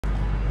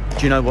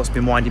Do you know what's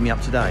been winding me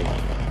up today?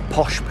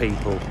 Posh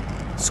people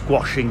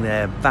squashing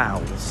their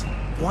vowels.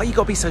 Why you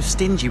got to be so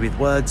stingy with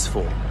words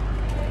for?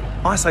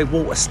 I say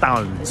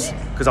Waterstones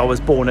because I was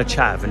born a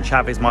chav and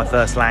chav is my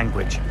first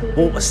language.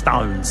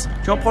 Waterstones. Do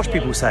you know what posh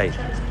people say?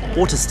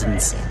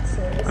 Waterstones.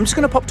 I'm just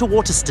going to pop to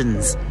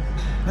Waterstones.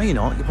 No, you're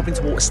not. You're popping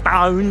to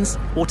Waterstones.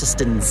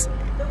 Waterstones.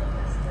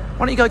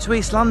 Why don't you go to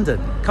East London?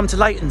 Come to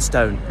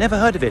Leytonstone. Never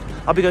heard of it.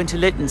 I'll be going to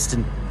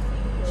Leytonstone.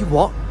 You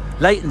what?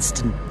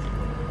 Leytonstone.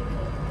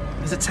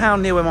 There's a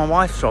town near where my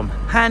wife's from.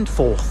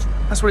 Handforth.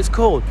 That's what it's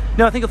called.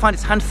 No, I think you'll find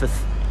it's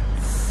Handforth.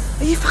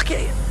 Are you fucking...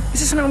 Is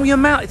there something wrong with your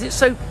mouth? Is it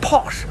so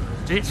posh?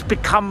 Did it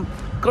become...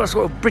 got a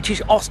sort of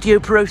British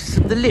osteoporosis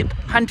of the lip?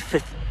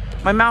 Handforth.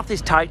 My mouth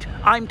is tight.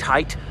 I'm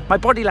tight. My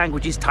body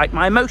language is tight.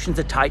 My emotions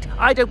are tight.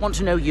 I don't want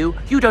to know you.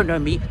 You don't know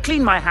me.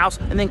 Clean my house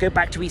and then go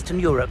back to Eastern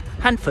Europe.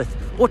 Handforth.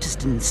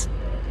 Waterstones.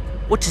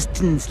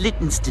 Waterstones.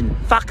 Littenston.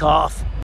 Fuck off.